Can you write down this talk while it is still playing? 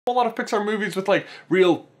a lot of Pixar movies with like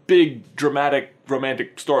real big dramatic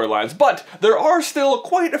romantic storylines, but there are still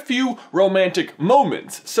quite a few romantic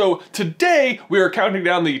moments. So today we are counting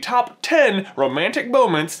down the top 10 romantic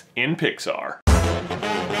moments in Pixar.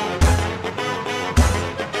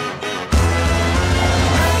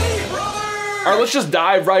 Alright, let's just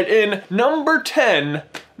dive right in. Number 10,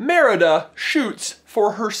 Merida shoots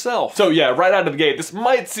for herself. So yeah, right out of the gate, this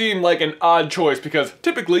might seem like an odd choice because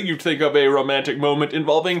typically you'd think of a romantic moment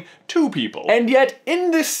involving two people. And yet,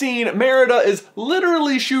 in this scene, Merida is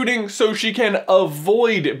literally shooting so she can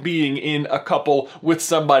avoid being in a couple with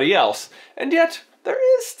somebody else. And yet,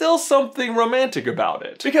 there is still something romantic about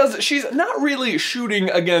it. Because she's not really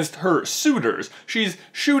shooting against her suitors, she's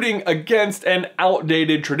shooting against an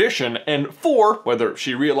outdated tradition and for, whether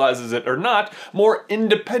she realizes it or not, more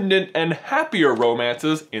independent and happier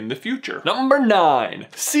romances in the future. Number 9,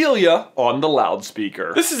 Celia on the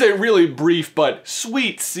loudspeaker. This is a really brief but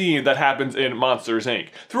sweet scene that happens in Monsters, Inc.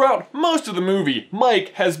 Throughout most of the movie, Mike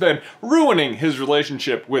has been ruining his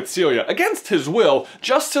relationship with Celia against his will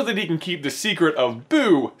just so that he can keep the secret of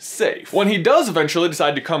Boo safe. When he does eventually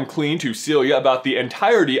decide to come clean to Celia about the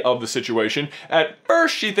entirety of the situation, at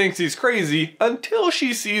first she thinks he's crazy until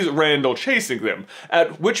she sees Randall chasing them,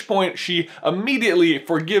 at which point she immediately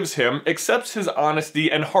forgives him, accepts his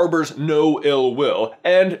honesty, and harbors no ill will,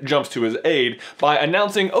 and jumps to his aid by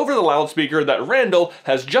announcing over the loudspeaker that Randall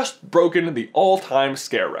has just broken the all-time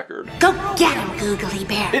scare record. Go get him, Googly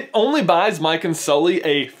Bear! It only buys Mike and Sully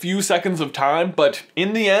a few seconds of time, but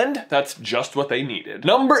in the end, that's just what they needed.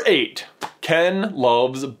 Number 8, Ken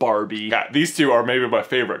loves Barbie. Yeah, these two are maybe my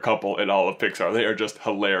favorite couple in all of Pixar. They are just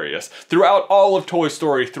hilarious. Throughout all of Toy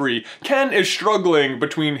Story 3, Ken is struggling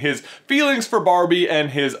between his feelings for Barbie and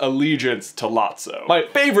his allegiance to Lotso. My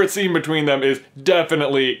favorite scene between them is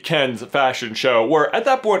definitely Ken's fashion show, where at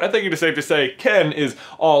that point I think it is safe to say Ken is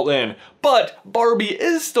all in. But Barbie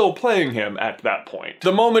is still playing him at that point.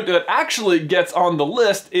 The moment that actually gets on the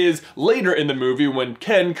list is later in the movie when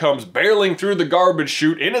Ken comes barreling through the garbage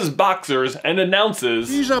chute in his boxers and announces,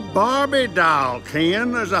 "She's a Barbie doll,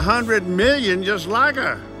 Ken. There's 100 million just like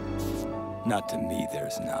her." Not to me,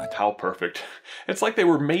 there's not. How perfect. It's like they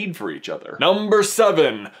were made for each other. Number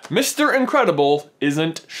 7, Mr. Incredible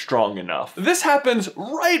isn't strong enough. This happens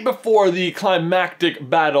right before the climactic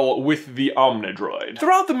battle with the Omnidroid.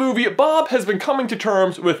 Throughout the movie, Bob has been coming to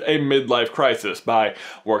terms with a midlife crisis by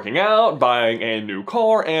working out, buying a new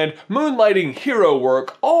car, and moonlighting hero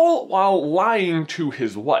work, all while lying to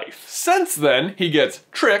his wife. Since then, he gets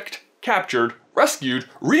tricked, captured, rescued,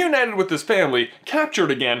 reunited with his family, captured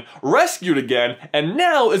again, rescued again, and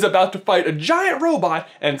now is about to fight a giant robot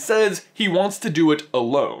and says he wants to do it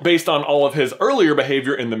alone. Based on all of his earlier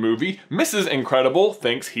behavior in the movie, Mrs. Incredible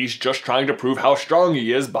thinks he's just trying to prove how strong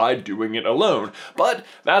he is by doing it alone. But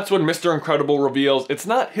that's when Mr. Incredible reveals it's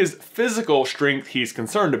not his physical strength he's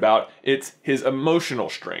concerned about, it's his emotional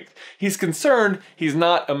strength. He's concerned he's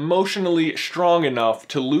not emotionally strong enough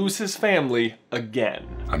to lose his family again.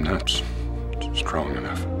 I'm not strong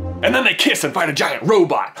enough. And then they kiss and fight a giant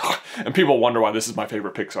robot. And people wonder why this is my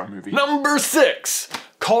favorite Pixar movie. Number 6,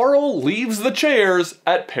 Carl leaves the chairs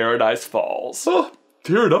at Paradise Falls. Oh,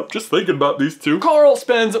 teared up just thinking about these two. Carl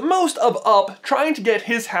spends most of Up trying to get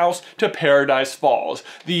his house to Paradise Falls,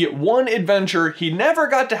 the one adventure he never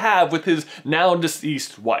got to have with his now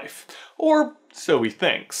deceased wife. Or so he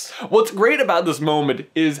thinks. What's great about this moment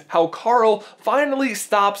is how Carl finally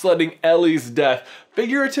stops letting Ellie's death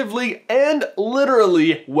figuratively and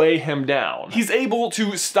literally weigh him down. He's able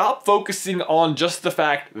to stop focusing on just the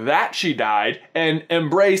fact that she died and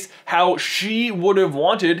embrace how she would have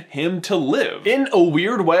wanted him to live. In a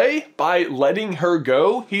weird way, by letting her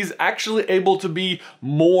go, he's actually able to be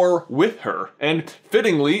more with her. And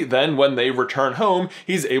fittingly, then when they return home,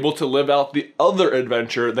 he's able to live out the other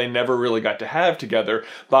adventure they never really got to have together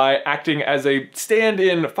by acting as a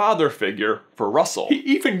stand-in father figure for Russell. He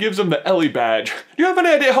even gives him the Ellie badge. Do you have any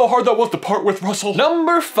idea how hard that was to part with, Russell?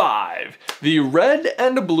 Number 5, the red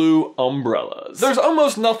and blue umbrellas. There's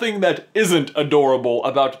almost nothing that isn't adorable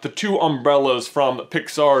about the two umbrellas from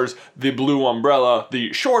Pixar's The Blue Umbrella,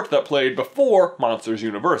 the short that played before Monsters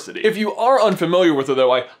University. If you are unfamiliar with it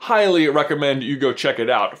though, I highly recommend you go check it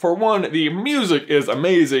out. For one, the music is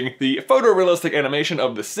amazing, the photorealistic animation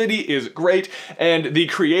of the city is great, and the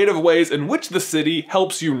creative ways in which the city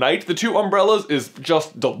helps unite the two umbrellas is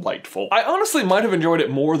just delightful. I honestly might have enjoyed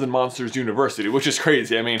it more than Monsters University, which is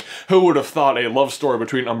crazy. I mean, who would have thought a love story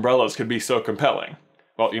between umbrellas could be so compelling?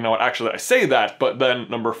 Well, you know what, actually I say that, but then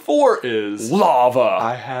number 4 is lava.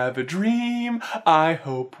 I have a dream, I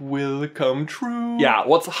hope will come true. Yeah,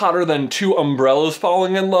 what's hotter than 2 umbrellas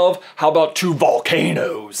falling in love? How about 2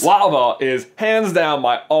 volcanoes? Lava is hands down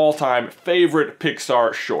my all-time favorite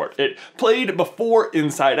Pixar short. It played before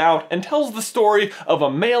Inside Out and tells the story of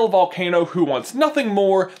a male volcano who wants nothing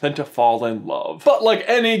more than to fall in love. But like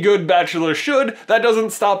any good bachelor should, that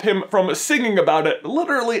doesn't stop him from singing about it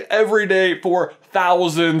literally every day for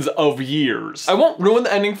thousands of years. I won't ruin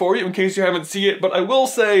the ending for you in case you haven't seen it, but I will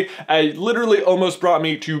say it literally almost brought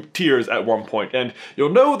me to tears at one point, and you'll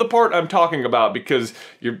know the part I'm talking about because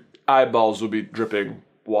your eyeballs will be dripping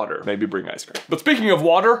water. Maybe bring ice cream. But speaking of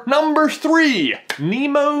water, number 3,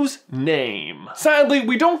 Nemo's name. Sadly,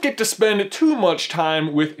 we don't get to spend too much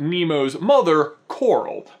time with Nemo's mother,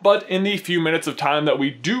 Coral, but in the few minutes of time that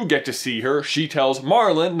we do get to see her, she tells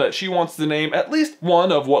Marlin that she wants to name at least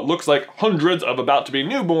one of what looks like hundreds of about-to-be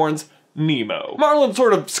newborns Nemo. Marlin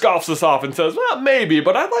sort of scoffs this off and says, well, maybe,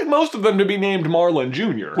 but I'd like most of them to be named Marlin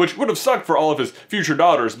Jr., which would have sucked for all of his future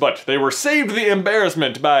daughters, but they were saved the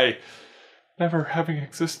embarrassment by never having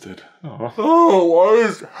existed. Oh, why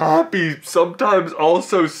is happy sometimes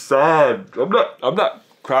also sad? I'm not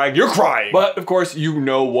crying, you're crying! But of course, you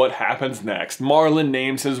know what happens next. Marlin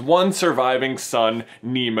names his one surviving son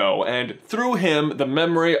Nemo, and through him, the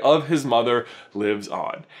memory of his mother lives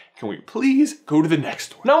on. Can we please go to the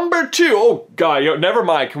next one? Number 2, oh god, never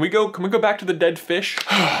mind. Can we go back to the dead fish?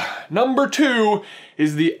 Number 2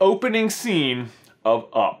 is the opening scene of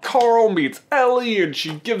Up. Carl meets Ellie and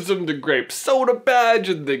she gives him the grape soda badge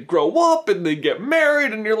and they grow up and they get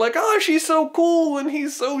married and you're like, oh, she's so cool and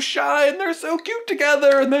he's so shy and they're so cute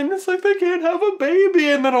together, and then it's like they can't have a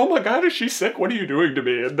baby, and then oh my god, is she sick? What are you doing to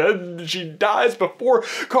me? And then she dies before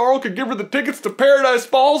Carl could give her the tickets to Paradise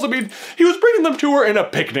Falls. I mean, he was bringing them to her in a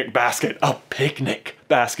picnic basket. A picnic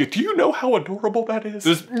basket. Do you know how adorable that is?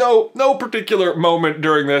 There's no particular moment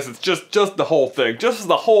during this. It's just the whole thing. Just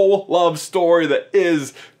the whole love story that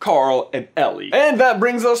is Carl and Ellie. And that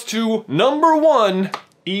brings us to number 1,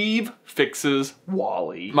 Eve fixes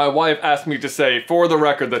Wally. My wife asked me to say, for the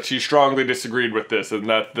record, that she strongly disagreed with this and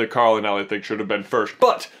that the Carl and Ellie thing should have been first,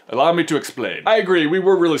 but allow me to explain. I agree, we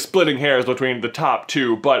were really splitting hairs between the top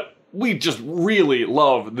 2, but we just really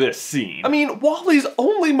love this scene. I mean, Wally's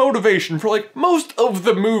only motivation for like most of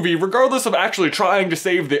the movie, regardless of actually trying to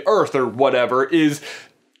save the Earth or whatever, is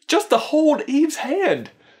just to hold Eve's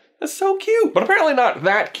hand. That's so cute. But apparently not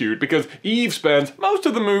that cute, because Eve spends most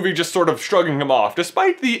of the movie just sort of shrugging him off,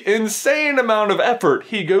 despite the insane amount of effort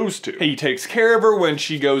he goes to. He takes care of her when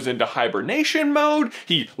she goes into hibernation mode.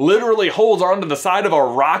 He literally holds onto the side of a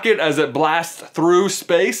rocket as it blasts through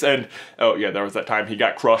space, and oh yeah, there was that time he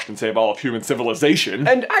got crushed and saved all of human civilization.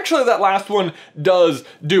 And actually that last one does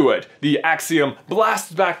do it. The Axiom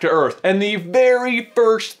blasts back to Earth, and the very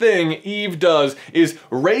first thing Eve does is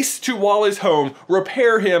race to Wally's home,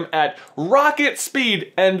 repair him at rocket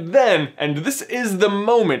speed, and then, and this is the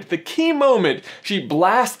moment, the key moment, she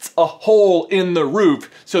blasts a hole in the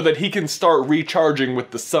roof so that he can start recharging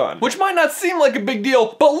with the sun. Which might not seem like a big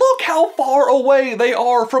deal, but look how far away they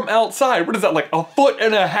are from outside. What is that, like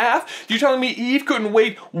 1.5 feet? You telling me Eve couldn't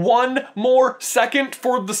wait 1 more second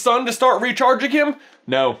for the sun to start recharging him?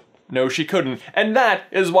 No, she couldn't. And that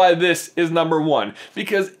is why this is number 1.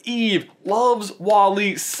 Because Eve loves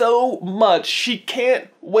Wally so much, she can't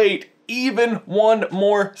wait even 1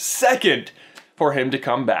 more second for him to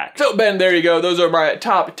come back. So Ben, there you go. Those are my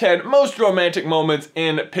top 10 most romantic moments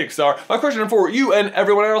in Pixar. My question for you and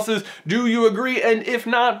everyone else is, do you agree? And if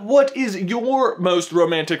not, what is your most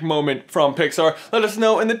romantic moment from Pixar? Let us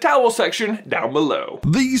know in the towel section down below.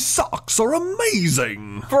 These socks are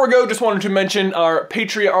amazing. Before we go, just wanted to mention our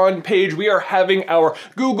Patreon page. We are having our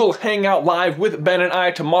Google Hangout Live with Ben and I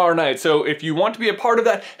tomorrow night. So if you want to be a part of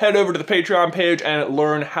that, head over to the Patreon page and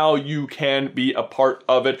learn how you can be a part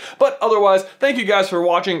of it. But otherwise, thank you guys for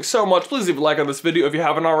watching so much. Please leave a like on this video if you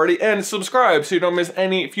haven't already, and subscribe so you don't miss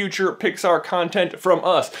any future Pixar content from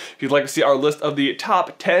us. If you'd like to see our list of the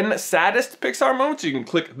top 10 saddest Pixar moments, you can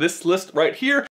click this list right here.